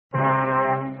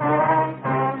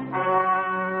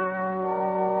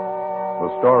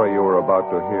story you were about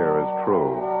to hear is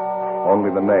true. Only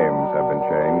the names have been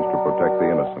changed to protect the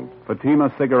innocent.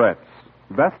 Fatima Cigarettes,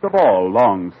 best of all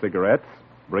long cigarettes,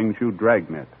 brings you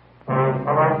Dragnet.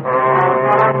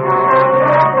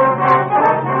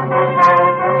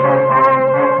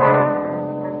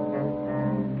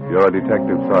 You're a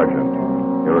detective sergeant.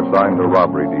 You're assigned to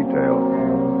robbery detail.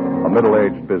 A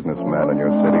middle-aged businessman in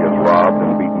your city is robbed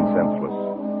and beaten senseless.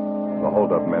 The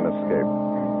hold-up men escape.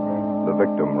 The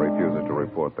victim refuses to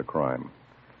report the crime.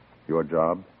 Your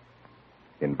job?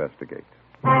 Investigate.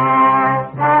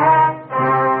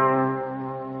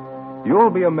 You'll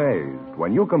be amazed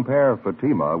when you compare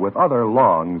Fatima with other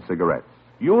long cigarettes.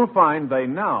 You'll find they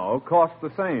now cost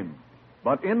the same.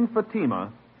 But in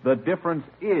Fatima, the difference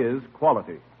is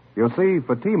quality. You see,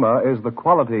 Fatima is the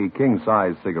quality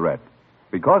king-size cigarette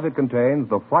because it contains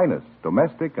the finest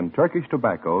domestic and Turkish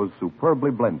tobaccos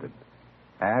superbly blended.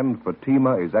 And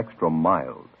Fatima is extra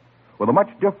mild, with a much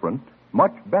different,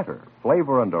 much better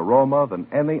flavor and aroma than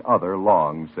any other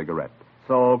long cigarette.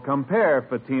 So compare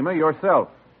Fatima yourself.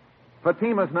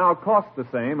 Fatimas now cost the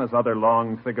same as other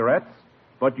long cigarettes,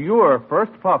 but your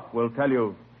first puff will tell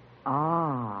you...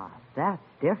 Ah, that's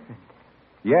different.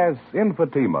 Yes, in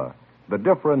Fatima, the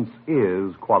difference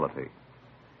is quality.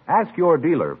 Ask your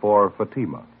dealer for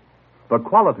Fatima, the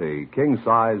quality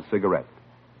king-size cigarette.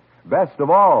 Best of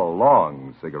all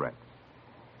long cigarettes.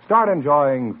 Start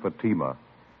enjoying Fatima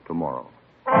tomorrow.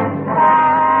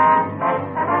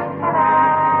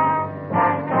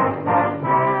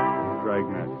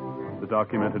 Dragnet, the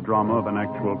documented drama of an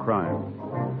actual crime.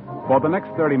 For the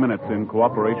next 30 minutes, in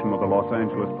cooperation with the Los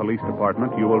Angeles Police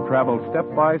Department, you will travel step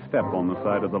by step on the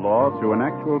side of the law through an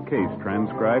actual case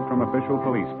transcribed from official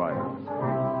police files.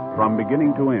 From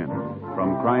beginning to end,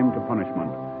 from crime to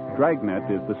punishment, Dragnet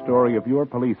is the story of your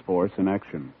police force in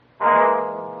action.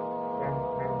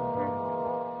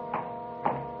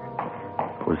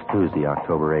 It was Tuesday,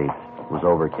 October 8th. It was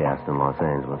overcast in Los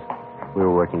Angeles. We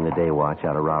were working the day watch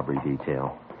out of robbery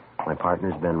detail. My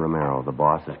partner's Ben Romero. The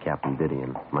boss is Captain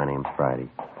Didion. My name's Friday.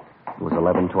 It was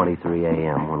 11:23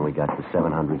 a.m. when we got to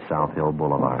 700 South Hill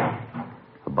Boulevard,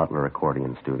 the Butler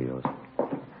Accordion Studios.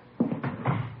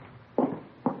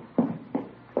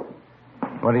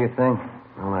 What do you think?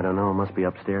 Well, I don't know. It must be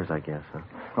upstairs, I guess, huh?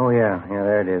 Oh, yeah. Yeah,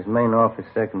 there it is. Main office,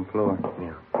 second floor.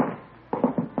 Yeah.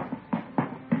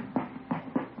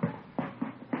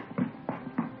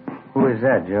 Who is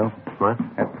that, Joe? What?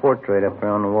 That portrait up there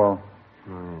on the wall.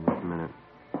 Oh, yeah, just a minute.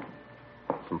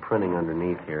 Some printing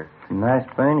underneath here. It's a nice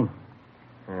painting.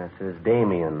 Yeah, it says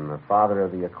Damien, the father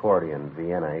of the accordion,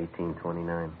 Vienna,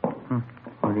 1829.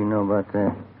 What do you know about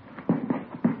that?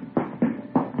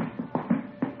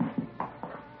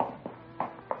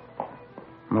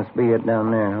 Must be it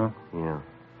down there, huh? Yeah.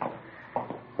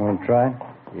 Want to try it?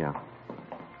 Yeah.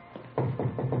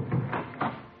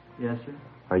 Yes, sir.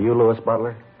 Are you Louis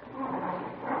Butler?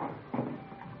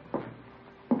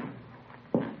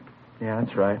 Yeah,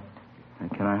 that's right.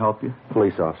 Can I help you?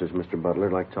 Police officers, Mr. Butler.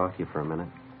 I'd like to talk to you for a minute.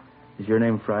 Is your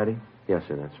name Friday? Yes,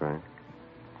 sir, that's right.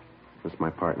 This is my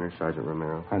partner, Sergeant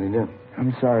Romero. How do you do?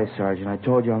 I'm sorry, Sergeant. I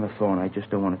told you on the phone. I just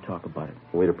don't want to talk about it.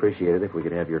 We'd appreciate it if we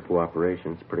could have your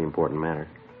cooperation. It's a pretty important matter.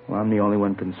 Well, I'm the only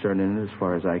one concerned in it as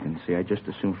far as I can see. I just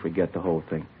as soon forget the whole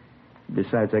thing.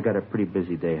 Besides, I got a pretty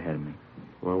busy day ahead of me.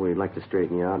 Well, we'd like to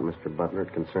straighten you out, Mr. Butler.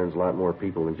 It concerns a lot more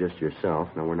people than just yourself.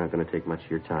 Now, we're not going to take much of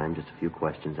your time, just a few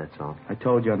questions, that's all. I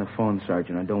told you on the phone,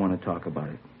 Sergeant. I don't want to talk about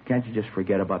it. Can't you just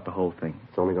forget about the whole thing?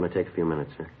 It's only going to take a few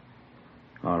minutes, sir.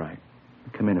 All right.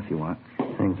 Come in if you want.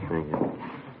 Thank you. Thank you.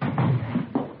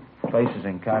 Place is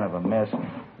in kind of a mess.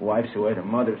 Wife's away to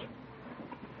mother's.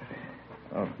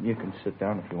 Oh, you can sit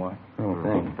down if you want. Oh,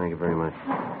 thank you. Thank you very much.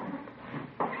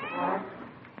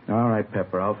 All right,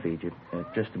 Pepper, I'll feed you.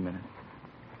 Just a minute.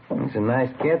 It's a nice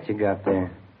cat you got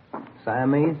there.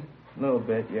 Siamese? A little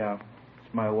bit, yeah.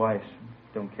 It's my wife's.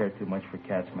 Don't care too much for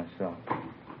cats myself.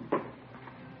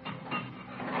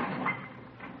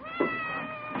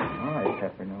 All right,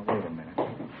 Pepper, now wait a minute.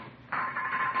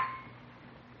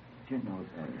 Get your nose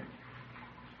out of there.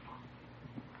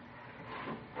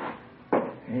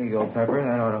 Here you go, Pepper.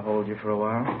 That ought to hold you for a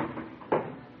while.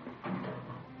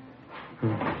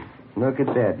 Look at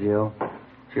that, Joe.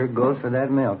 Sure goes for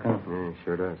that milk, huh? Yeah, it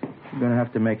sure does. You're going to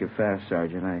have to make it fast,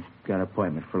 Sergeant. I got an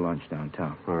appointment for lunch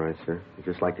downtown. All right, sir. I'd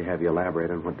just like to have you elaborate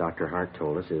on what Dr. Hart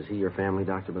told us. Is he your family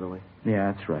doctor, by the way?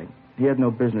 Yeah, that's right. He had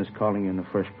no business calling you in the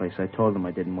first place. I told him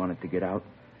I didn't want it to get out.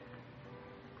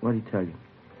 What did he tell you?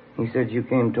 He said you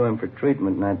came to him for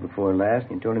treatment night before last,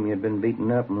 and you told him you had been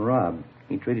beaten up and robbed.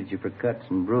 He treated you for cuts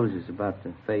and bruises about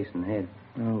the face and head.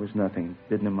 No, it was nothing. It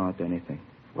didn't amount to anything.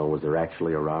 Well, was there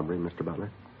actually a robbery, Mr. Butler?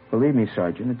 Believe me,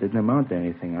 Sergeant, it didn't amount to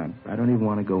anything. I don't even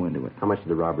want to go into it. How much did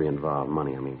the robbery involve?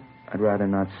 Money, I mean. I'd rather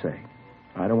not say.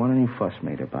 I don't want any fuss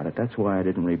made about it. That's why I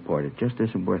didn't report it. Just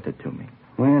isn't worth it to me.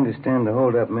 We understand the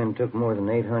hold-up men took more than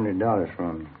 $800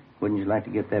 from you. Wouldn't you like to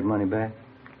get that money back?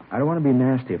 I don't want to be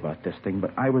nasty about this thing,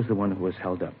 but I was the one who was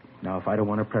held up. Now, if I don't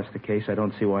want to press the case, I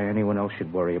don't see why anyone else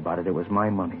should worry about it. It was my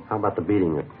money. How about the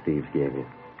beating that thieves gave you?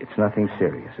 It's nothing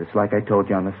serious. It's like I told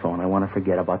you on the phone. I want to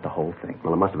forget about the whole thing.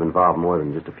 Well, it must have involved more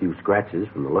than just a few scratches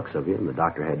from the looks of you, and the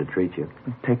doctor had to treat you.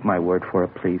 Take my word for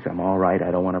it, please. I'm all right. I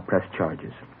don't want to press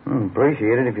charges.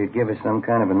 Appreciate it if you'd give us some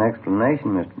kind of an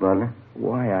explanation, Mr. Butler.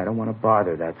 Why? I don't want to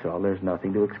bother, that's all. There's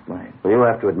nothing to explain. Well, you'll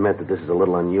have to admit that this is a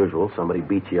little unusual. Somebody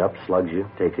beats you up, slugs you,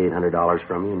 takes $800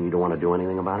 from you, and you don't want to do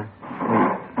anything about it?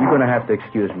 You're going to have to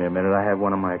excuse me a minute. I have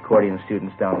one of my accordion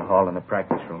students down the hall in the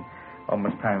practice room.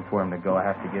 Almost time for him to go. I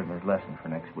have to give him his lesson for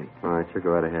next week. All right, sure, go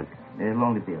right ahead. It'll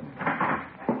only be a minute.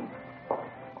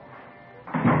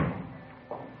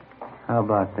 How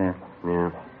about that?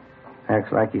 Yeah.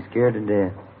 Acts like he's scared to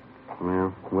death.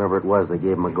 Well, whoever it was, they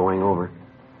gave him a going over.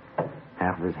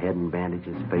 Half of his head in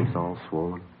bandages, face all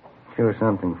swollen. Sure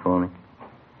something phony.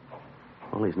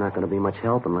 Well, he's not going to be much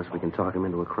help unless we can talk him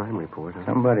into a crime report. Huh?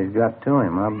 Somebody's got to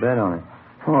him. I'll bet on it.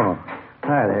 Oh,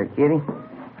 hi there, Kitty.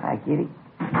 Hi, Kitty.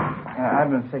 I've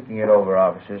been thinking it over,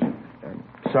 officers.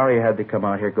 Sorry I had to come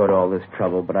out here, go to all this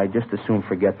trouble, but I just as soon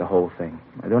forget the whole thing.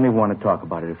 I don't even want to talk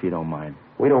about it if you don't mind.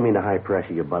 We don't mean to high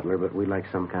pressure you, Butler, but we'd like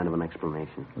some kind of an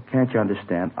explanation. Well, can't you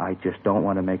understand? I just don't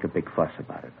want to make a big fuss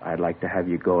about it. I'd like to have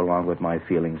you go along with my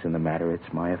feelings in the matter.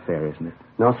 It's my affair, isn't it?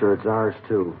 No, sir, it's ours,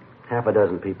 too. Half a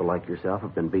dozen people like yourself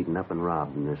have been beaten up and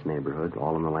robbed in this neighborhood,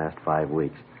 all in the last 5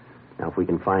 weeks. Now, if we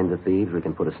can find the thieves, we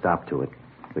can put a stop to it.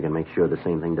 We can make sure the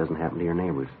same thing doesn't happen to your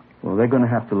neighbors. Well, they're going to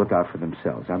have to look out for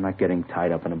themselves. I'm not getting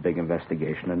tied up in a big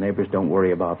investigation. The neighbors don't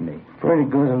worry about me. Pretty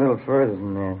goes a little further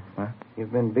than that. What?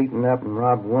 You've been beaten up and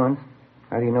robbed once.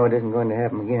 How do you know it isn't going to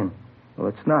happen again? Well,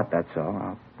 it's not, that's all.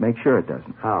 I'll make sure it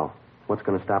doesn't. How? What's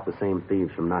going to stop the same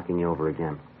thieves from knocking you over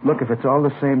again? Look, if it's all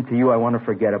the same to you, I want to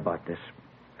forget about this.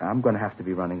 I'm going to have to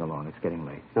be running along. It's getting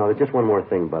late. No, there's just one more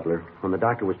thing, Butler. When the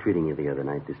doctor was treating you the other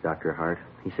night, this Dr. Hart,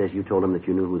 he says you told him that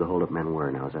you knew who the hold-up men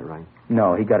were. Now, is that right?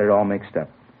 No, he got it all mixed up.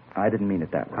 I didn't mean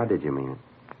it that way. How did you mean it?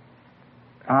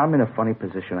 I'm in a funny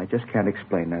position. I just can't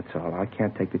explain, that's all. I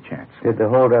can't take the chance. Did the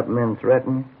hold-up men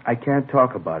threaten you? I can't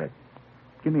talk about it.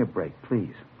 Give me a break,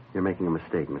 please. You're making a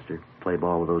mistake, mister. Play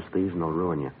ball with those thieves and they'll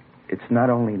ruin you. It's not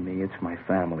only me, it's my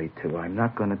family, too. I'm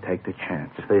not going to take the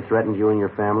chance. If they threatened you and your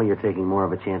family, you're taking more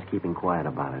of a chance keeping quiet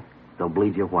about it. They'll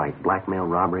bleed you white. Blackmail,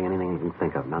 robbery, anything you can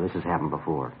think of. Now, this has happened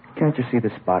before. Can't you see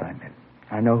the spot I'm in?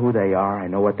 I know who they are. I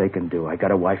know what they can do. I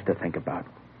got a wife to think about.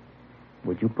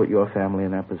 Would you put your family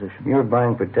in that position? You're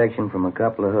buying protection from a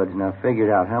couple of hoods. Now, figure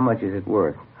it out. How much is it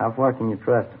worth? How far can you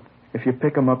trust them? If you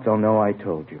pick them up, they'll know I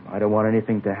told you. I don't want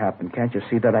anything to happen. Can't you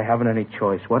see that I haven't any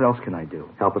choice? What else can I do?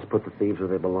 Help us put the thieves where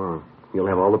they belong. You'll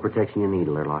have all the protection you need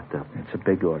till they're locked up. It's a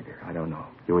big order. I don't know.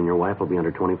 You and your wife will be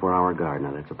under 24-hour guard.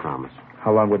 Now, that's a promise.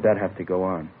 How long would that have to go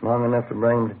on? Long enough to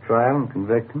bring them to trial and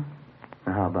convict them?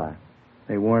 Now, how about it?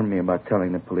 They warned me about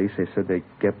telling the police. They said they'd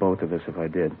get both of us if I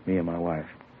did, me and my wife.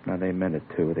 Now, they meant it,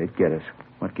 too. They'd get us.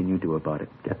 What can you do about it?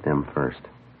 Get them first.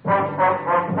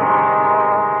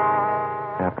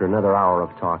 After another hour of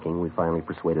talking, we finally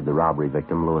persuaded the robbery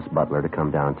victim, Louis Butler, to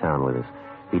come downtown with us.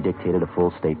 He dictated a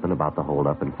full statement about the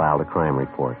holdup and filed a crime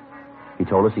report. He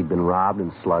told us he'd been robbed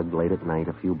and slugged late at night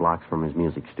a few blocks from his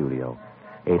music studio.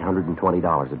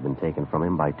 $820 had been taken from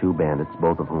him by two bandits,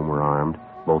 both of whom were armed,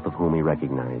 both of whom he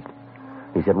recognized.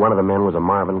 He said one of the men was a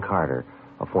Marvin Carter,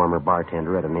 a former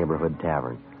bartender at a neighborhood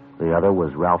tavern. The other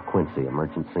was Ralph Quincy, a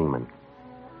merchant seaman.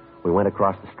 We went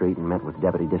across the street and met with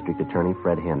Deputy District Attorney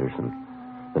Fred Henderson.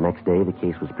 The next day, the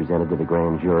case was presented to the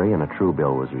grand jury and a true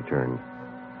bill was returned.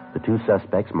 The two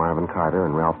suspects, Marvin Carter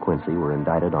and Ralph Quincy, were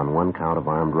indicted on one count of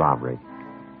armed robbery.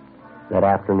 That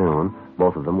afternoon,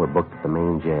 both of them were booked at the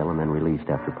main jail and then released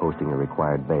after posting a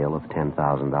required bail of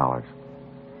 $10,000.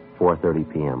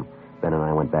 4:30 p.m. Ben and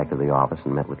I went back to the office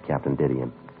and met with Captain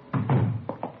Didion.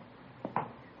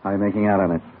 How are you making out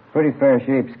on it? Pretty fair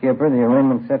shape, Skipper. The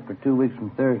arraignment's set for 2 weeks from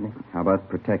Thursday. How about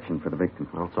protection for the victim?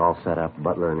 Well, it's all set up.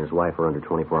 Butler and his wife are under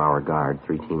 24-hour guard.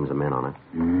 3 teams of men on it.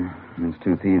 There's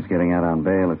 2 thieves getting out on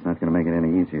bail. It's not going to make it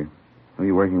any easier. Who are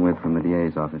you working with from the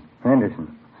DA's office?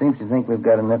 Henderson. Seems to think we've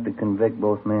got enough to convict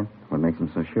both men. What makes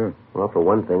him so sure? Well, for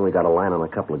one thing, we got a line on a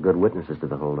couple of good witnesses to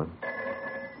the holdup.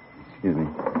 Excuse me.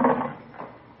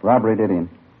 Robbery, Didion.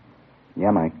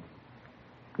 Yeah, Mike.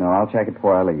 No, I'll check it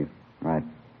before I leave. Right.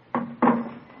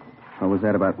 What was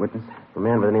that about witness? A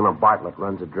man by the name of Bartlett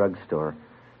runs a drugstore.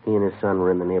 He and his son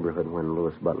were in the neighborhood when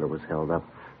Louis Butler was held up.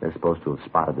 They're supposed to have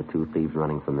spotted the two thieves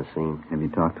running from the scene. Have you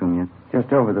talked to him yet?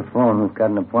 Just over the phone. We've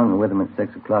got an appointment with him at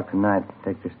 6 o'clock tonight to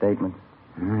take their statements.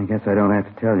 I guess I don't have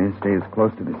to tell you. Stay as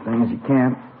close to this thing as you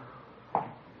can.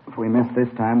 If we miss this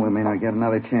time, we may not get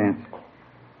another chance.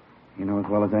 You know as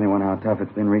well as anyone how tough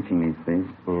it's been reaching these thieves.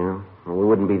 Yeah. Well, we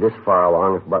wouldn't be this far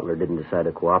along if Butler didn't decide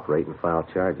to cooperate and file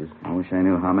charges. I wish I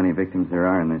knew how many victims there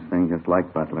are in this thing just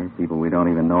like Butler. People we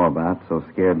don't even know about, so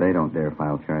scared they don't dare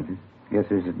file charges. Guess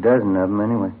there's a dozen of them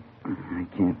anyway. I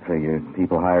can't figure it.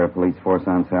 People hire a police force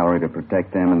on salary to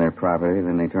protect them and their property,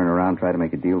 then they turn around and try to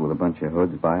make a deal with a bunch of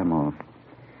hoods, buy them off.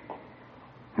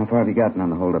 How far have you gotten on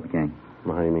the hold-up gang?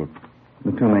 Well, how do you mean?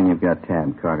 The two men you've got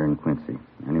tabbed, Carter and Quincy.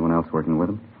 Anyone else working with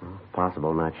them?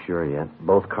 Possible, not sure yet.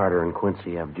 Both Carter and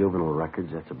Quincy have juvenile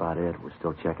records. That's about it. We're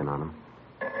still checking on them.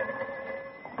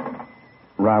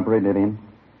 Robbery, did he?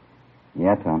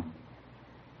 Yeah, Tom.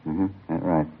 That's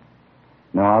right.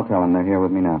 No, I'll tell them they're here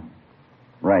with me now.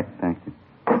 Right, thank you.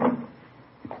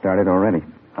 It started already.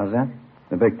 How's that?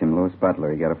 The victim, Louis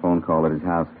Butler, he got a phone call at his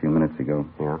house a few minutes ago.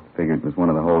 Yeah? Figured it was one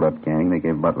of the hold-up gang. They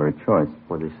gave Butler a choice.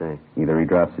 What'd he say? Either he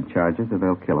drops the charges or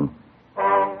they'll kill him.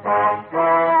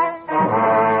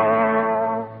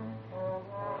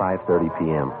 5:30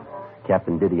 p.m.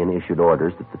 Captain Didion issued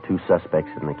orders that the two suspects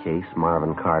in the case,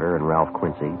 Marvin Carter and Ralph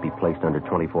Quincy, be placed under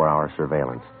 24-hour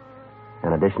surveillance.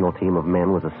 An additional team of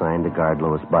men was assigned to guard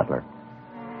Louis Butler.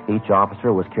 Each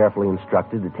officer was carefully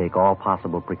instructed to take all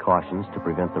possible precautions to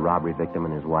prevent the robbery victim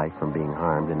and his wife from being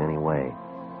harmed in any way.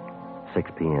 6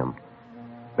 p.m.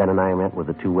 Ben and I met with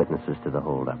the two witnesses to the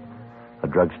holdup, a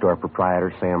drugstore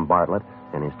proprietor, Sam Bartlett,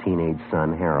 and his teenage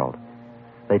son, Harold.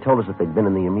 They told us that they'd been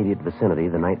in the immediate vicinity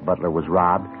the night Butler was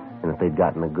robbed and that they'd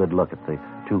gotten a good look at the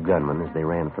two gunmen as they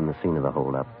ran from the scene of the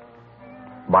holdup.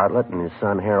 Bartlett and his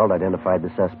son, Harold, identified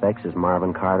the suspects as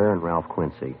Marvin Carter and Ralph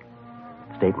Quincy.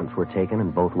 Statements were taken,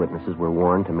 and both witnesses were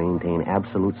warned to maintain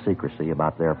absolute secrecy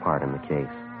about their part in the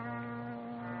case.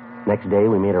 Next day,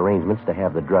 we made arrangements to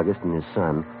have the druggist and his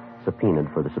son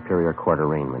subpoenaed for the Superior Court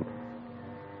arraignment.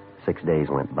 6 days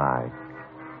went by.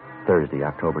 Thursday,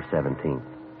 October 17th,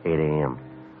 8 a.m.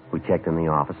 We checked in the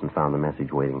office and found the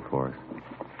message waiting for us.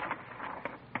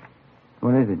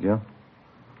 What is it, Joe?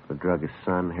 The druggist's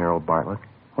son, Harold Bartlett.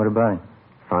 What about him?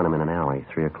 Found him in an alley,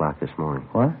 3 o'clock this morning.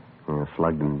 What? Yeah,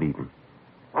 slugged and beaten.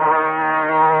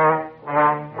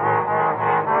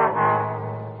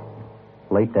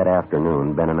 Late that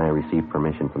afternoon, Ben and I received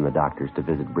permission from the doctors to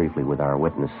visit briefly with our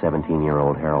witness,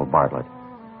 17-year-old Harold Bartlett.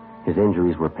 His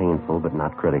injuries were painful but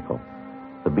not critical.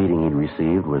 The beating he'd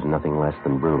received was nothing less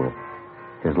than brutal.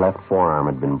 His left forearm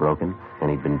had been broken,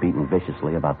 and he'd been beaten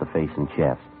viciously about the face and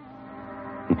chest.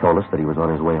 He told us that he was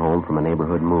on his way home from a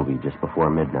neighborhood movie just before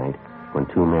midnight when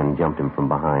two men jumped him from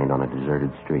behind on a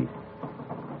deserted street.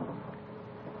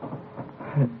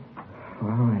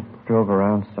 Well, I drove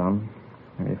around some,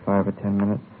 maybe 5 or 10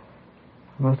 minutes.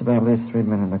 There must have been at least 3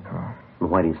 men in the car.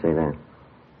 Why do you say that?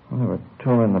 Well, there were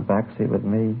two in the back seat with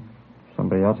me.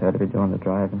 Somebody else had to be doing the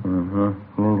driving.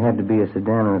 Mm-hmm. And it had to be a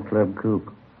sedan or a club coupe.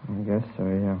 I guess so,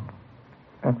 yeah.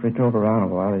 After he drove around a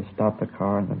while, he stopped the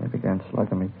car, and then they began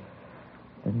slugging me.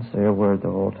 Didn't say a word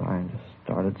the whole time, just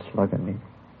started slugging me.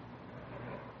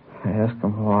 I asked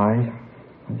him why.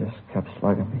 They just kept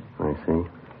slugging me. I see.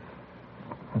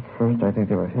 At first, I think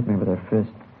they were hitting me with their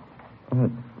fist. And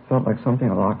it felt like something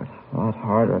a lot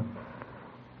harder.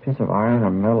 A piece of iron or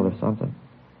metal or something.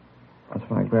 That's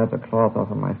when I grabbed the cloth off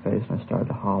of my face and I started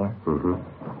to holler. Mm-hmm.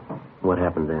 What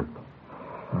happened then?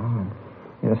 Oh,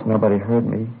 yes, nobody heard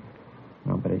me.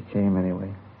 Nobody came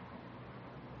anyway.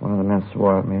 One of the men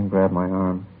swore at me and grabbed my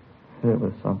arm. It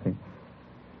was something.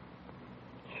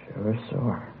 Sure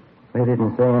sore. They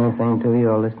didn't say anything to you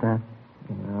all this time?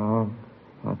 No,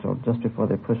 not till just before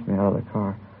they pushed me out of the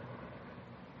car.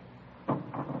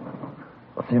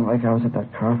 It seemed like I was at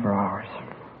that car for hours.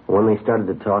 When they started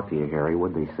to talk to you, Harry,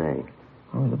 what'd they say?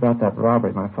 It was about that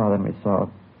robbery my father and me saw.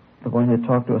 The one you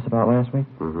talked to us about last week.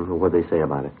 Mm-hmm. What'd they say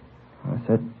about it? I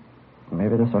said,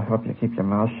 maybe this will help you keep your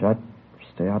mouth shut.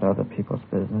 Stay out of other people's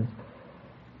business.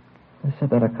 They said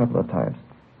that a couple of times.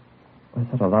 They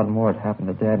said a lot more had happened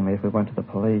to Dad and me if we went to the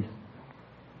police.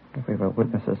 If we were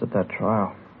witnesses at that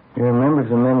trial. Do you remember if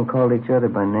the men called each other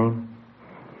by name?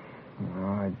 No,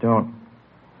 I don't.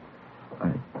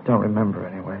 I don't remember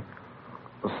anyway.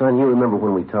 Well, son, you remember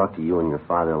when we talked to you and your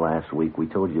father last week, we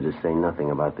told you to say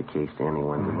nothing about the case to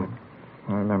anyone, didn't we?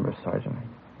 I remember, Sergeant.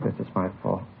 I guess it's my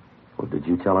fault. Well, did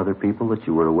you tell other people that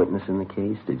you were a witness in the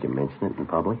case? Did you mention it in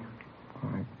public?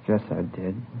 I guess I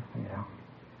did, yeah.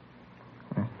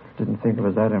 I didn't think it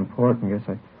was that important.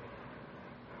 Guess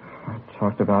I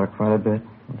talked about it quite a bit.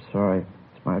 I'm sorry.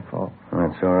 It's It's my fault.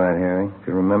 That's all right, Harry. If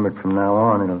you remember it from now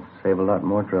on, it'll save a lot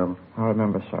more trouble. I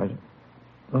remember, Sergeant.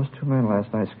 Those two men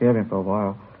last night scared me for a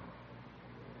while.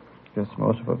 Guess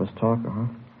most of it was talk, huh?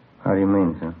 How do you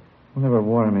mean, sir? Well, they were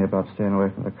warning me about staying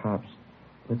away from the cops.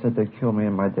 They said they'd kill me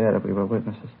and my dad if we were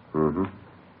witnesses. Mm-hmm.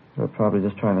 They were probably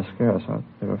just trying to scare us, huh?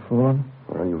 They were fooling?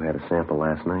 Well, you had a sample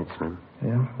last night, Slim.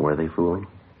 Yeah? Were they fooling?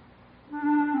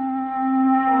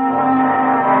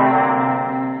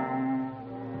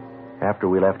 After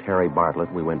we left Harry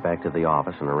Bartlett, we went back to the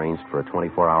office and arranged for a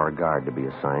 24-hour guard to be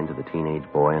assigned to the teenage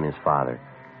boy and his father.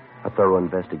 A thorough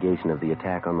investigation of the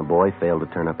attack on the boy failed to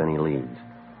turn up any leads.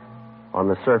 On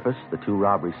the surface, the two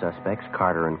robbery suspects,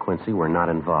 Carter and Quincy, were not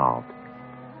involved.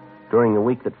 During the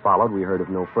week that followed, we heard of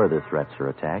no further threats or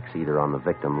attacks, either on the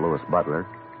victim, Louis Butler,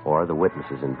 or the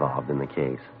witnesses involved in the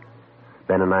case.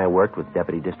 Ben and I worked with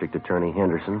Deputy District Attorney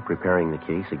Henderson, preparing the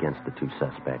case against the two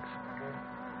suspects.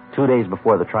 2 days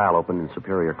before the trial opened in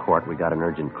Superior Court, we got an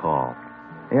urgent call.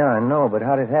 Yeah, I know, but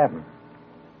how did it happen?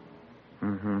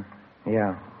 Mm-hmm.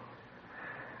 Yeah.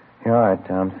 Yeah, all right,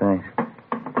 Tom, thanks.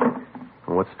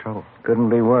 Well, what's the trouble? Couldn't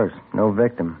be worse. No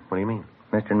victim. What do you mean?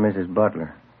 Mr. and Mrs.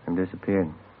 Butler have disappeared.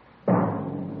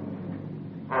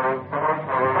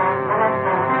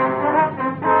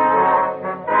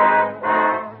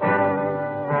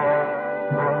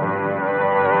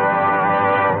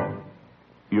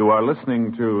 You are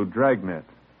listening to Dragnet.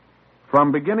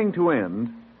 From beginning to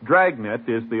end, Dragnet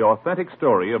is the authentic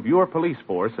story of your police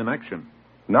force in action.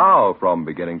 Now, from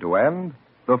beginning to end,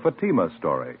 the Fatima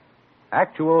story.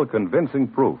 Actual convincing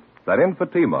proof that in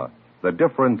Fatima, the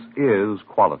difference is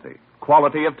quality.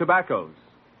 Quality of tobaccos.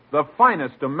 The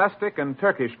finest domestic and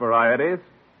Turkish varieties,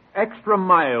 extra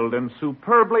mild and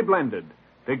superbly blended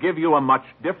to give you a much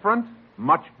different,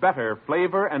 much better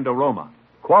flavor and aroma.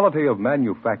 Quality of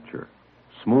manufacture.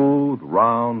 Smooth,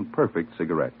 round, perfect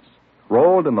cigarettes.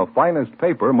 Rolled in the finest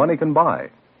paper money can buy.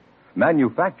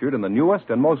 Manufactured in the newest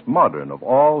and most modern of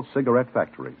all cigarette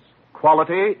factories.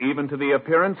 Quality even to the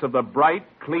appearance of the bright,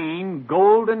 clean,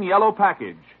 gold and yellow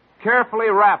package, carefully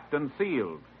wrapped and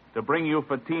sealed to bring you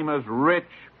Fatima's rich,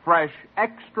 fresh,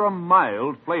 extra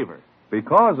mild flavor.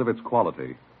 Because of its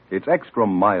quality, its extra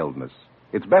mildness,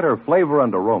 its better flavor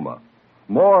and aroma,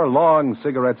 more long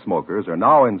cigarette smokers are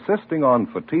now insisting on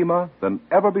Fatima than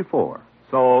ever before.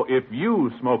 So if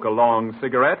you smoke a long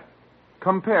cigarette,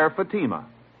 compare Fatima.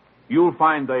 You'll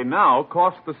find they now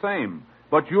cost the same,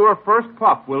 but your first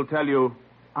puff will tell you,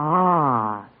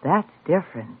 Ah, that's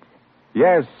different.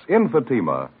 Yes, in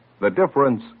Fatima, the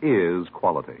difference is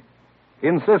quality.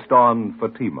 Insist on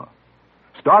Fatima.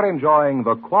 Start enjoying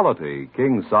the quality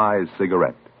king-size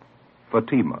cigarette.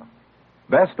 Fatima.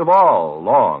 Best of all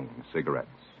long cigarettes.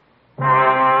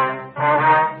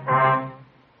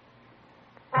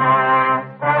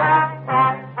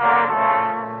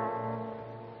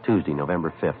 Tuesday,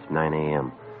 November 5th, 9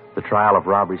 a.m. The trial of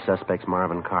robbery suspects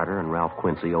Marvin Carter and Ralph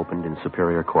Quincy opened in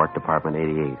Superior Court, Department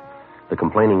 88. The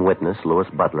complaining witness, Louis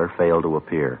Butler, failed to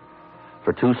appear.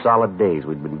 For 2 solid days,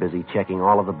 we'd been busy checking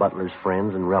all of the Butler's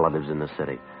friends and relatives in the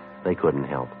city. They couldn't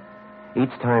help.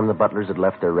 Each time the Butlers had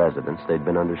left their residence, they'd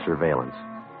been under surveillance.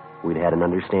 We'd had an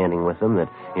understanding with them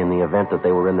that in the event that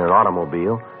they were in their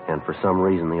automobile, and for some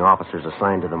reason the officers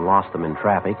assigned to them lost them in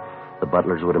traffic, the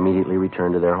Butlers would immediately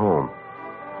return to their home.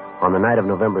 On the night of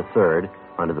November 3rd,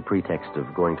 under the pretext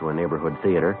of going to a neighborhood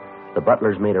theater, the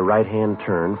Butlers made a right-hand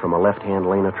turn from a left-hand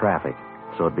lane of traffic,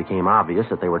 so it became obvious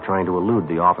that they were trying to elude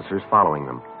the officers following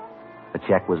them. A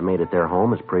check was made at their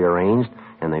home as prearranged,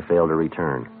 and they failed to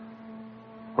return.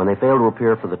 When they failed to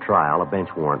appear for the trial, a bench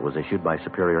warrant was issued by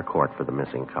Superior Court for the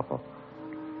missing couple.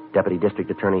 Deputy District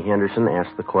Attorney Henderson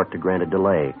asked the court to grant a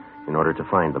delay in order to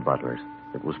find the Butlers.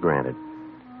 It was granted.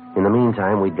 In the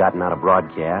meantime, we'd gotten out a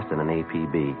broadcast and an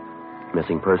APB.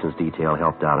 Missing persons detail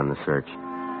helped out in the search.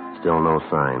 Still no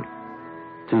sign.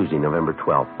 Tuesday, November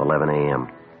 12th, 11 a.m.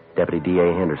 Deputy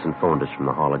D.A. Henderson phoned us from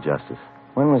the Hall of Justice.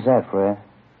 When was that, Fred?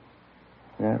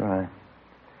 Is that right?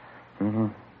 Mm-hmm.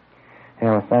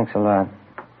 Yeah, well, thanks a lot.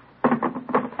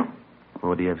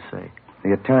 What do you have to say?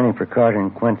 The attorney for Carter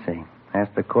and Quincy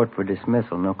asked the court for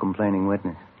dismissal, no complaining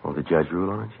witness. Well, the judge ruled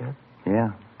on it yet?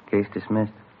 Yeah, case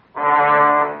dismissed.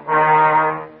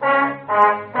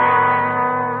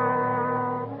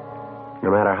 No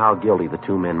matter how guilty the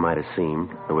two men might have seemed,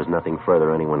 there was nothing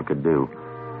further anyone could do.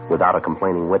 Without a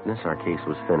complaining witness, our case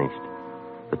was finished.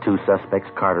 The two suspects,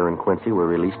 Carter and Quincy, were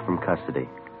released from custody.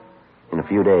 In a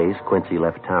few days, Quincy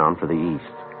left town for the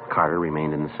east. Carter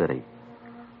remained in the city.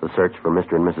 The search for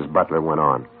Mr. and Mrs. Butler went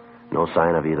on. No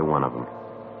sign of either one of them.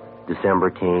 December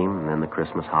came, and then the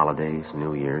Christmas holidays,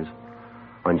 New Year's.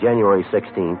 On January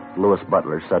 16th, Louis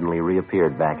Butler suddenly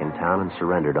reappeared back in town and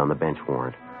surrendered on the bench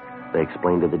warrant. They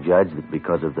explained to the judge that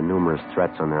because of the numerous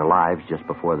threats on their lives just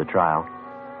before the trial,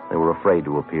 they were afraid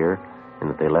to appear and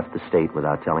that they left the state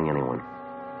without telling anyone.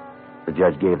 The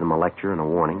judge gave them a lecture and a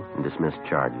warning and dismissed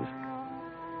charges.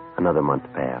 Another month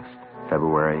passed,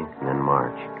 February and then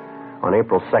March. On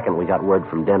April 2nd, we got word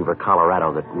from Denver,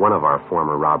 Colorado, that one of our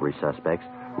former robbery suspects,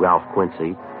 Ralph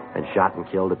Quincy, had shot and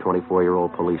killed a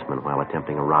 24-year-old policeman while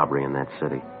attempting a robbery in that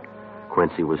city.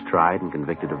 Quincy was tried and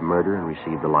convicted of murder and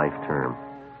received a life term.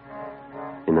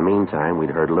 In the meantime, we'd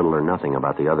heard little or nothing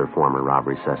about the other former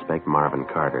robbery suspect, Marvin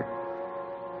Carter.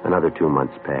 Another 2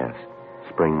 months passed.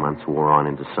 Spring months wore on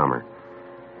into summer.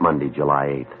 Monday,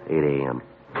 July 8th, 8 a.m.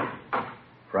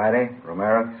 Friday,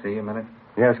 Romero, see you a minute.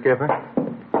 Yeah, Skipper?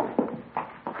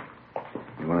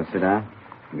 You want to sit down?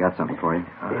 I got something for you.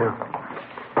 Yeah.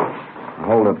 A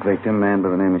hold-up victim, man by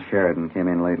the name of Sheridan, came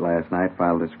in late last night,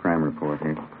 filed this crime report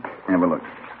here. Have a look.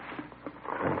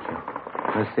 Thank you.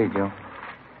 Let's see, Joe.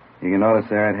 You can notice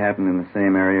there it happened in the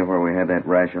same area where we had that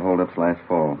rash of hold-ups last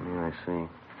fall. Yeah, I see.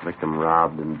 Victim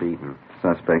robbed and beaten.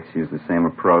 Suspects used the same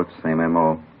approach, same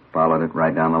M.O., followed it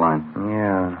right down the line.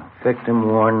 Yeah. Victim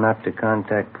warned not to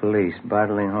contact police.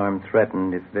 Bodily harm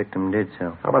threatened if victim did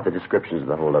so. How about the descriptions of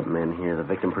the hold-up men here? The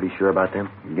victim pretty sure about them?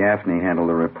 Gaffney handled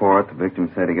the report. The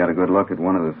victim said he got a good look at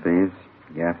one of the thieves.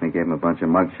 Gaffney gave him a bunch of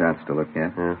mug shots to look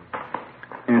at. Yeah.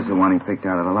 Here's the one he picked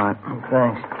out of the lot.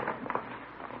 Thanks.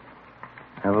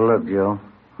 Have a look, Joe.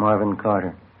 Marvin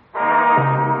Carter.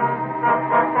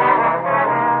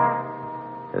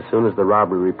 As soon as the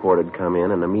robbery report had come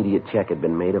in, an immediate check had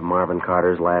been made of Marvin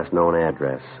Carter's last known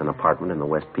address, an apartment in the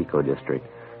West Pico district.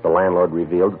 The landlord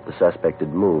revealed that the suspect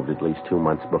had moved at least 2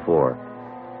 months before.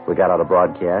 We got out a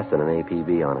broadcast and an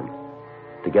APB on him.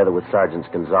 Together with Sergeants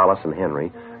Gonzalez and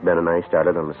Henry, Ben and I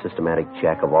started on a systematic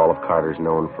check of all of Carter's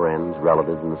known friends,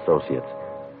 relatives, and associates.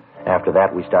 After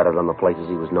that, we started on the places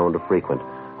he was known to frequent: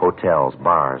 hotels,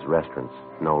 bars, restaurants.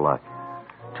 No luck.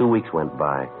 2 weeks went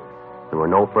by. There were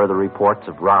no further reports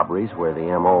of robberies where the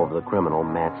M.O. of the criminal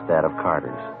matched that of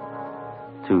Carter's.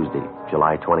 Tuesday,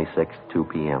 July 26th, 2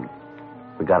 p.m.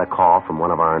 We got a call from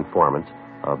one of our informants,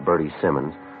 Bertie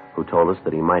Simmons, who told us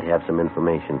that he might have some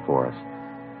information for us.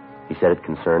 He said it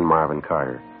concerned Marvin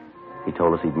Carter. He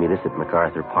told us he'd meet us at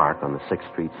MacArthur Park on the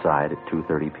 6th Street side at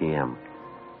 2:30 p.m.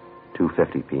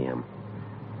 2:50 p.m.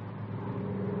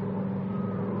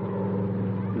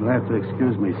 You'll have to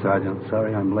excuse me, Sergeant.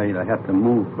 Sorry I'm late. I had to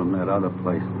move from that other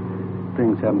place.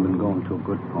 Things haven't been going too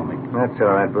good for me. That's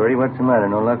all right, Bertie. What's the matter?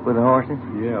 No luck with the horses?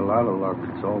 Yeah, a lot of luck.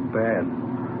 It's all bad.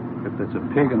 If there's a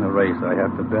pig in the race, I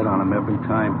have to bet on him every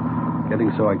time.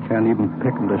 Getting so I can't even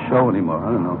pick him to show anymore.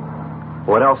 I don't know.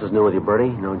 What else is new with you,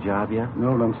 Bertie? No job yet?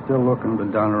 No, I'm still looking.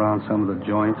 Been down around some of the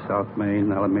joints, South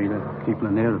Main, Alameda, keeping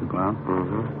an ear to the ground.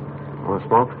 Mm-hmm. Want to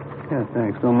smoke? Yeah,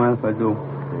 thanks. Don't mind if I do.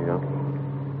 There you go.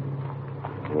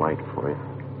 Light for you.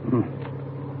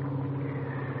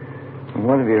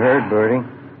 What have you heard, Bertie?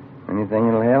 Anything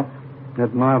that'll help?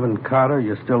 That Marvin Carter,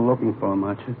 you're still looking for him,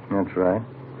 aren't you? That's right.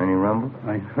 Any rumble?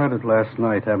 I heard it last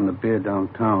night having a beer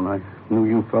downtown. I knew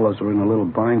you fellows were in a little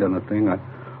bind on the thing. I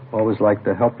always like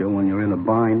to help you when you're in a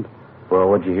bind. Well,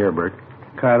 what'd you hear, Bert?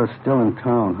 Carter's still in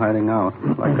town, hiding out.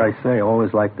 Like I say, I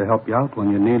always like to help you out when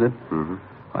you need it. Mm-hmm.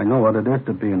 I know what it is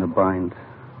to be in a bind.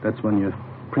 That's when you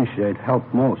appreciate help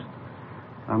most.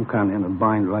 I'm kind of in a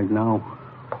bind right now.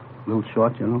 A little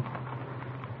short, you know.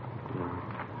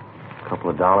 A couple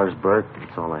of dollars, Bert.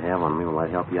 That's all I have on me. Will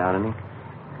that help you out any?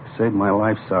 Saved my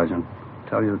life, Sergeant.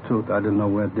 Tell you the truth, I didn't know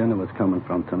where dinner was coming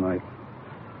from tonight.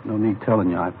 No need telling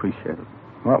you. I appreciate it.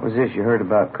 What was this you heard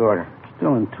about Carter?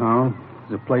 Still in town.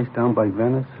 There's a place down by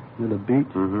Venice, near the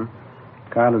beach. Mm-hmm.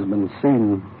 Carter's been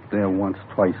seen there once,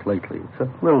 twice lately. It's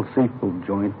a little seafood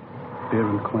joint, beer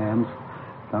and clams,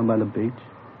 down by the beach.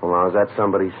 Well, now, is that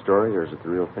somebody's story, or is it the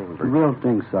real thing, The Bert? real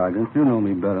thing, Sergeant. You know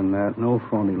me better than that. No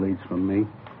phony leads from me.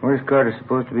 Where's Carter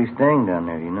supposed to be staying down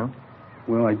there, do you know?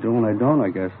 Well, I do and I don't, I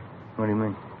guess. What do you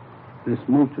mean? This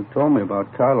mooch who told me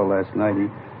about Carter last night, he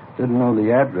didn't know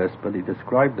the address, but he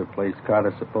described the place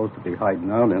Carter's supposed to be hiding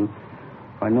out in.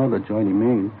 I know the joint he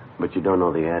means. But you don't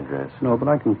know the address. No, but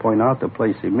I can point out the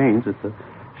place he means. It's a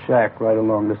shack right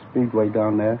along the speedway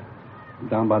down there,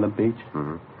 down by the beach.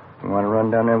 Mm-hmm. You want to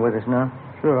run down there with us now?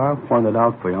 Sure, I'll point it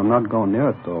out for you. I'm not going near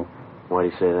it, though. Why do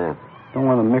you say that? Don't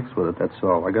want to mix with it, that's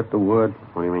all. I got the word.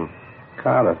 What do you mean?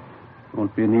 Carter.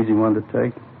 Won't be an easy one to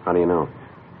take. How do you know?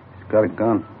 He's got a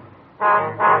gun.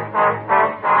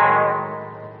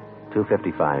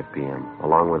 2:55 p.m.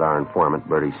 Along with our informant,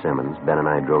 Bertie Simmons, Ben and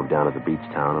I drove down to the beach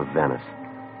town of Venice.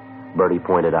 Bertie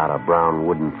pointed out a brown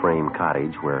wooden frame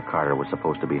cottage where Carter was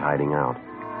supposed to be hiding out.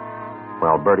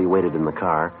 While Bertie waited in the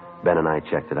car, Ben and I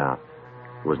checked it out.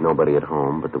 There was nobody at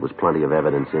home, but there was plenty of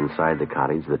evidence inside the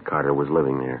cottage that Carter was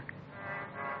living there.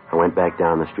 I went back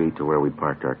down the street to where we'd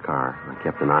parked our car. I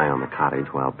kept an eye on the cottage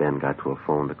while Ben got to a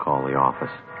phone to call the office.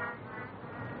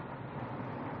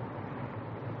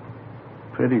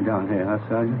 Pretty down here, huh,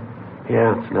 Sergeant?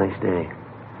 Yeah, it's a nice day.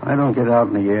 I don't get out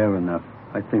in the air enough.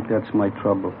 I think that's my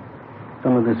trouble.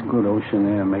 Some of this good ocean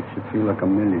air makes you feel like a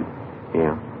million.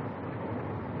 Yeah.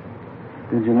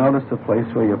 Did you notice the place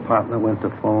where your partner went to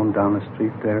phone down the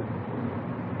street there?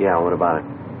 Yeah, what about it?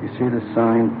 You see the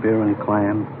sign, beer and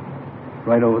clams?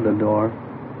 Right over the door.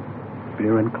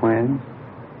 Beer and clams?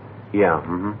 Yeah,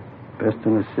 Best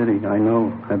in the city, I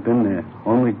know. I've been there.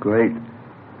 Only great.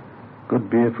 Good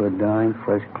beer for a dime,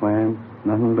 fresh clams.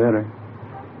 Nothing better.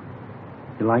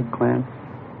 You like clams?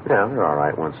 Yeah, they're all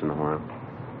right once in a while.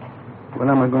 What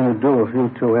am I going to do if you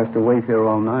two have to wait here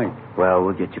all night? Well,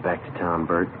 we'll get you back to town,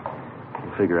 Bert.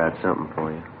 We'll figure out something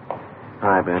for you.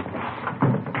 Hi, Ben.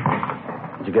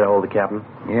 Did you get a hold of the captain?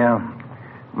 Yeah.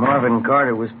 Marvin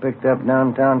Carter was picked up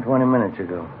downtown 20 minutes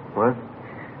ago. What?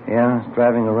 Yeah, he's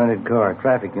driving a rented car.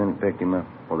 Traffic unit picked him up.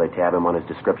 Will they tab him on his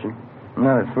description?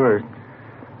 Not at first.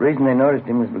 The reason they noticed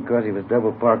him was because he was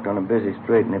double parked on a busy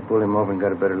street, and they pulled him over and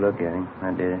got a better look at him.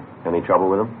 I did it. Any trouble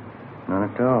with him? None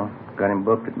at all. Got him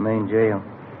booked at the main jail.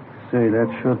 Say,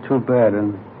 that's sure too bad,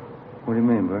 and What do you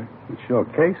mean, Bert? it's your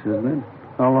case, isn't it?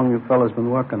 How long you fellas been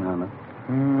working on it?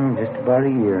 Just about a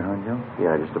year, huh, Joe?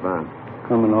 Yeah, just about.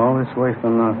 Coming all this way for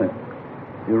nothing.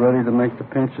 You're ready to make the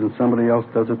pinch and somebody else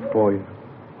does it for you.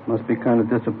 Must be kind of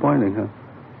disappointing, huh?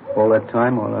 All that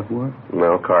time, all that work.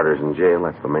 Well, Carter's in jail.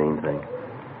 That's the main thing.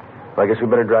 Well, I guess we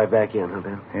better drive back in, huh,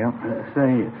 Ben? Yeah.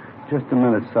 Say, just a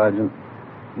minute, Sergeant.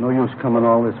 No use coming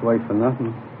all this way for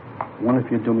nothing. Wonder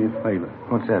if you'd do me a favor.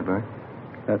 What's that, Bert?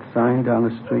 That sign down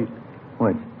the street.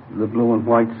 What? The blue and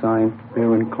white sign,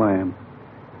 beer and clam.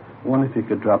 Wonder if you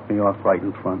could drop me off right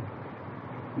in front.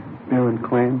 Beer and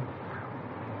clam?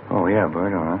 Oh, yeah,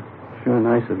 Bert, all right. Sure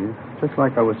nice of you. Just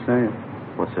like I was saying.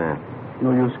 What's that?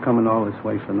 No use coming all this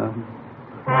way for nothing.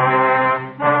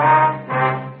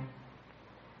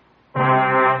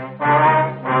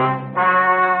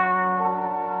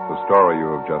 The story you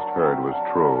have just heard was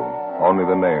true. Only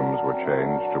the names were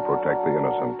changed to protect the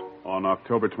innocent. On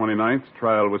October 29th,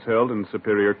 trial was held in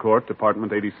Superior Court,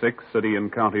 Department 86, City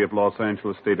and County of Los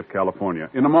Angeles, State of California.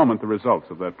 In a moment, the results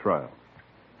of that trial.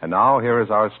 And now, here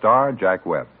is our star, Jack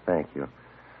Webb. Thank you.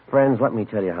 Friends, let me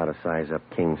tell you how to size up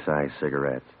king-size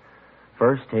cigarettes.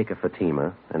 First, take a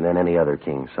Fatima, and then any other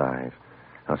king size.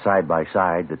 Now, side by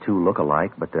side, the two look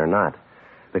alike, but they're not,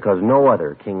 because no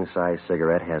other king-size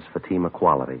cigarette has Fatima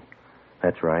quality.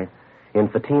 That's right. In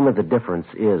Fatima, the difference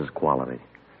is quality.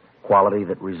 Quality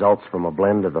that results from a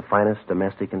blend of the finest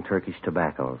domestic and Turkish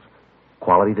tobaccos.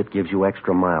 Quality that gives you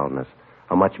extra mildness,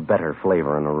 a much better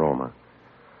flavor and aroma.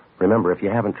 Remember, if you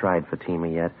haven't tried Fatima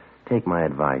yet, take my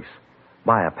advice.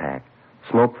 Buy a pack.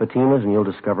 Smoke Fatimas and you'll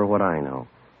discover what I know.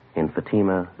 In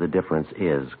Fatima, the difference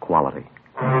is quality.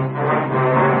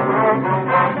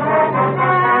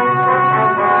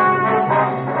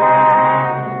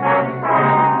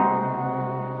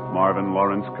 Marvin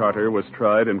Lawrence Carter was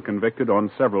tried and convicted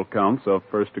on several counts of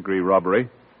first-degree robbery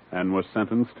and was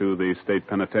sentenced to the state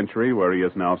penitentiary where he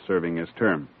is now serving his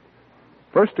term.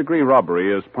 First-degree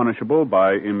robbery is punishable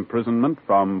by imprisonment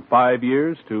from 5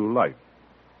 years to life.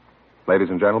 Ladies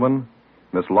and gentlemen,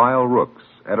 Miss Lyle Rooks,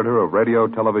 editor of Radio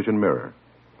Television Mirror.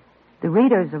 The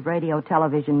readers of Radio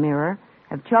Television Mirror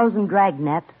have chosen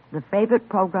Dragnet, the favorite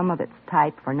program of its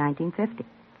type, for 1950.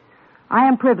 I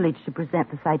am privileged to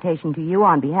present the citation to you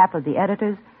on behalf of the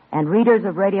editors and readers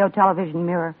of Radio Television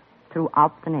Mirror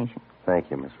throughout the nation.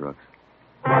 Thank you, Miss Rooks.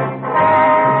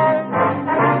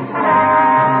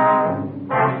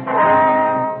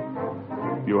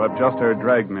 You have just heard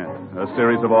Dragnet, a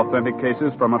series of authentic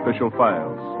cases from official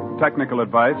files. Technical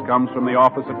advice comes from the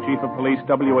Office of Chief of Police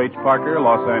W.H. Parker,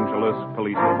 Los Angeles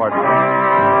Police Department.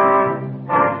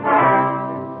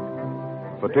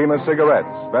 Fatima Cigarettes,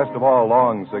 best of all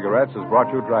long cigarettes, has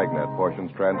brought you Dragnet,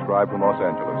 portions transcribed from Los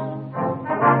Angeles.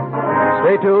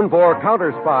 Stay tuned for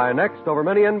Counter Spy next over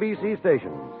many NBC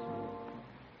stations.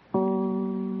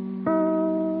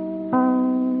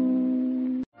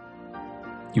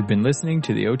 You've been listening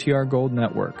to the OTR Gold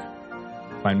Network.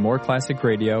 Find more classic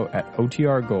radio at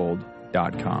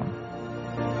otrgold.com.